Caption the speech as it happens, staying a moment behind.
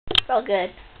all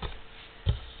good.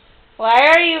 Why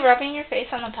are you rubbing your face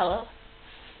on the pillow?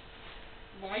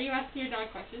 Why are you asking your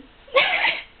dog questions?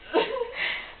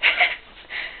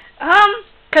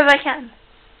 'Cause I can.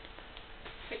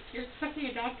 But you're expecting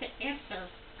your dog to answer.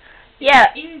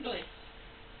 Yeah. English.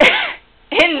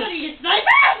 In.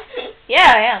 Sniper?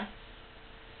 Yeah, I am.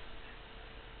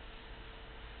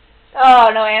 Oh,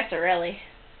 no answer, really.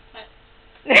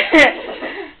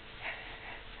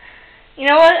 You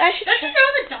know what? I should. Don't you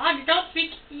know the dogs don't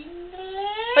speak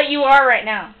English? But you are right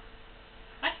now.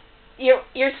 What?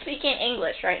 You're speaking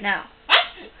English right now. What?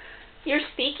 You're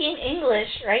speaking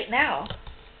English right now.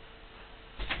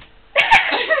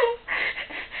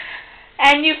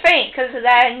 And you faint because of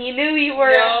that, and you knew you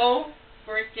were. No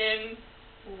freaking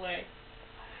way.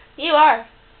 You are.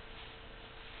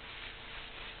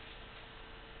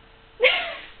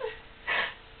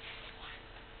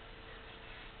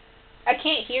 I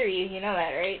can't hear you. You know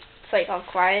that, right? It's like all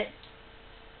quiet.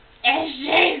 Is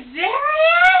she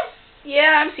serious?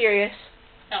 Yeah, I'm serious.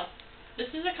 No. This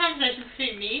is a conversation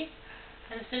between me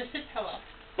and a citizen pillow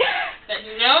that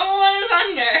no one is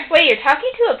under. Wait, you're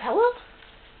talking to a pillow?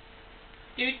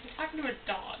 Dude, you're talking to a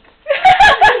dog.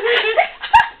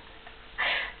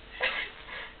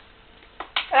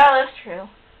 Oh, that's true.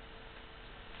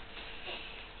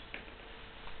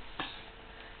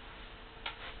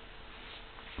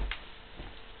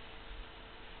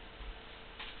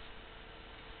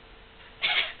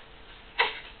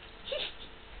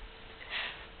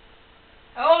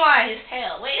 Oh my, his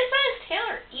tail. Wait, is that his tail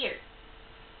or ear?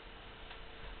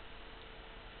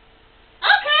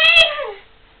 Okay!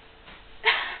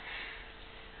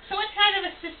 So what kind of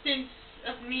assistance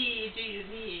of me do you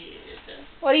need?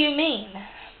 What do you mean?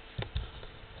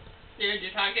 Dude,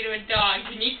 you're talking to a dog.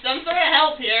 You need some sort of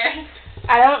help here.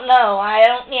 I don't know. I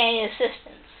don't need any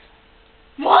assistance.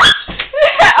 What?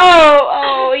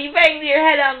 Oh, you banged your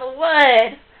head on the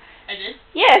wood. I did?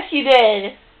 Yes, you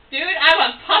did. Dude, I'm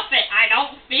a puppet. I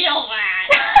don't feel that.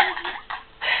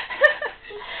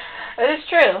 That is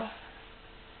true.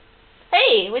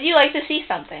 Hey, would you like to see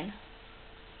something?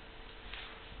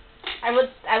 I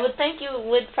would think you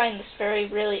would find this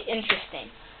really interesting.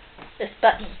 This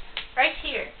button. Right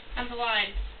here. I'm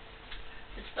blind.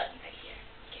 This button right here.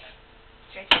 Okay.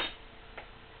 It's right here.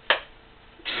 I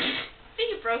think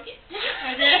you broke it. I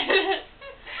did.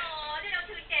 Oh, little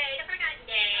Tuesday, the forgotten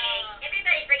day.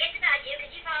 Everybody forgets about you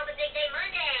because you follow the big day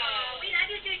Monday. Oh, we love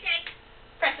you, Tuesday.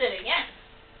 Press it again.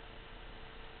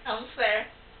 Almost there.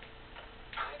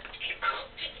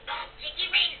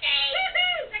 Cheeky Wednesday.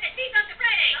 Woohoo! Like a seat on to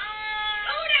Friday.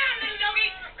 Slow down, little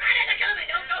doggy. Right as I come in.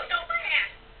 Don't go so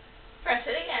fast. Press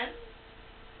it again.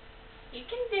 You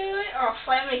can do it, or I'll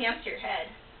slam it against your head.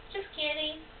 Just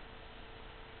kidding.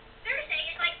 Thursday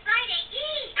is like Friday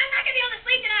Eve. I'm not going to be able to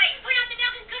sleep tonight. Put out the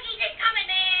milk and cookies. It's coming,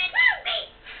 man. Woo! Me.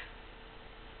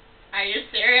 Are you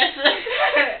serious?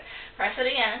 Press it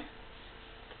again.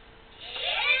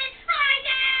 It's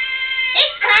Friday.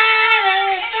 It's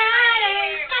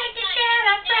Friday. Time to get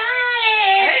up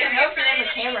There you go, get in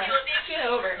the camera. Scoot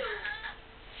over.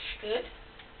 Scoot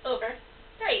over.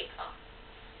 There you go.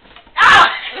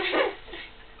 Ah! You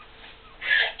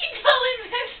totally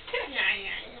missed it. Yeah.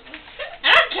 I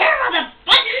don't care about the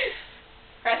buttons.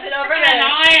 Press it over It's there.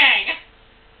 annoying.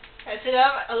 Press it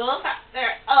over a little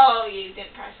there. Oh, you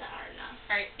didn't press it hard enough.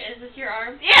 Alright, is this your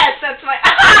arm? Yes, that's my.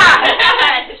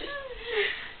 Ah!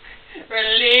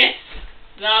 Release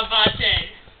the button.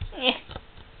 Yeah.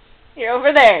 You're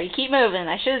over there. You keep moving.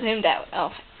 I should have zoomed out.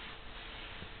 Oh.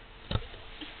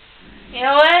 You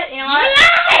know what? You know what?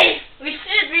 Nice! We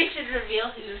should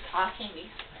reveal who's talking before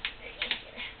they're in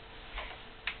here.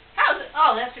 How's it?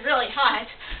 Oh, that's really hot.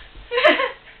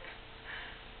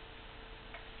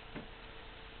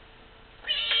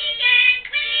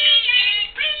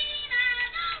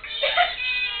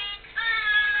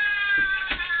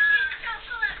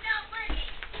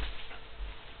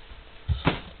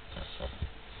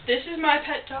 This is my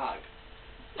pet dog.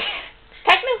 It's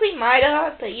technically my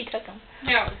dog, but you took him.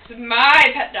 No, it's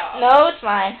my pet dog. No, it's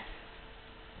mine.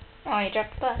 Oh, you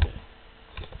dropped the button.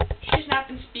 She's not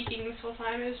been speaking this whole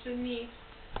time. It's been me.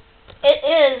 It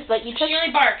is, but you took. She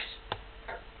only barks.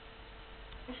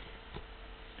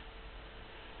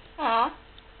 Aw,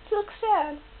 she looks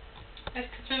sad. That's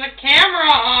because there's a camera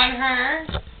on her.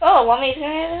 Oh, want me to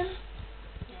turn it in?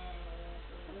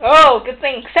 Oh, good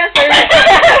thing. Censored.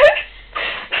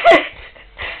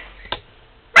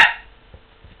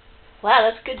 Wow,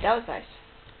 that's good dog voice.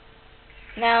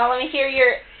 Now, let me hear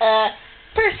your,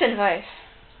 person voice.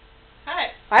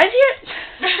 Hi. Why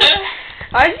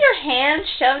is your hand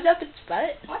shoved up its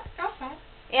butt? What? Stop that.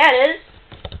 Yeah, it is.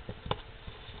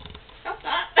 Stop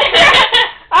that.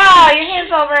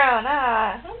 Oh, Brown.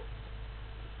 Ah.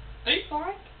 Are you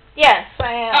alright? Yes,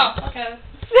 I am. Oh, okay.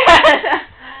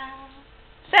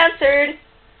 Censored.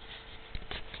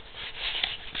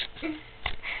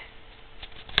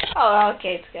 Oh,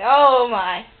 okay, it's good. Oh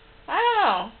my. I don't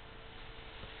know.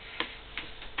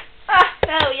 Ah,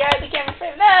 no, you're out of the camera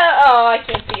frame. No! Oh, I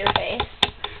can't see your face.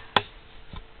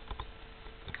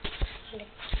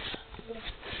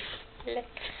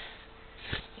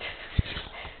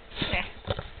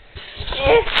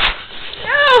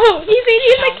 No! He's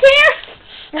eating the camera!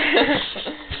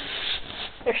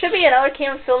 There should be another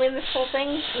camera filming this whole thing,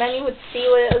 and then you would see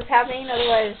what was happening,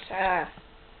 otherwise,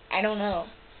 I don't know.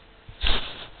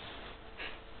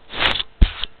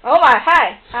 Oh my,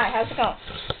 hi! Hi, how's it going?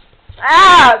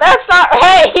 Ah, that's not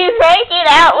right! He's making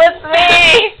out with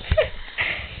me!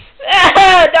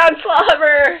 Ah, dog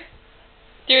slobber!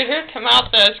 Dude, her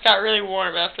mouth though got really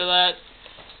warm after that.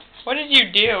 What did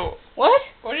you do? What?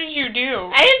 What did you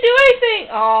do? I didn't do anything!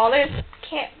 Oh, there's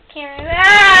Karen.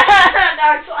 Ah,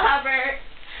 dog slobber!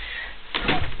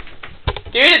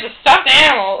 Dude, it's a stuffed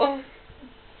animal.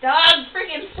 Dog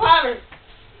freaking slobber!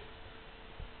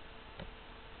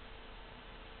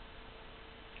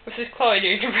 This is Chloe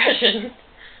doing impression.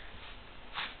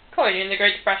 Chloe doing the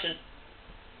Great Depression.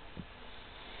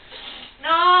 No,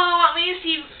 I want me to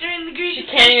see during the Great She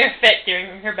can't even fit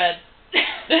during her bed.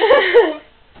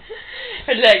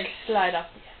 Her legs slide off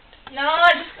the end. No,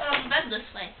 I just got off bed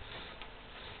this way.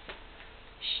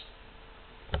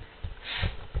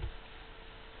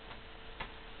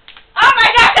 Oh my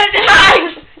god, the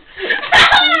dogs!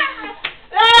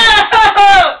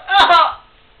 Oh!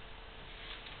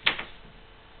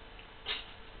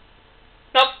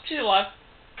 Nope, she's alive.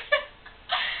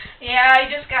 Yeah,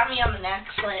 he just got me on the neck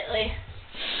slightly.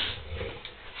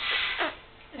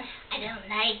 I don't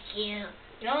like you.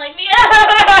 You don't like me?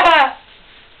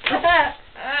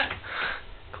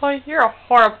 Chloe, you're a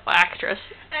horrible actress.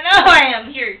 I know I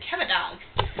am. Here, have a dog.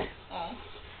 Oh.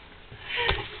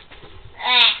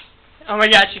 Oh my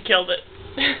god, she killed it.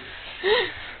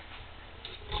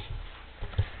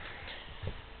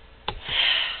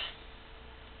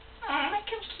 Oh, my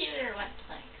computer went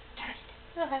blank.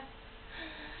 Darn it.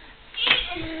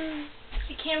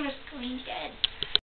 The camera's going dead.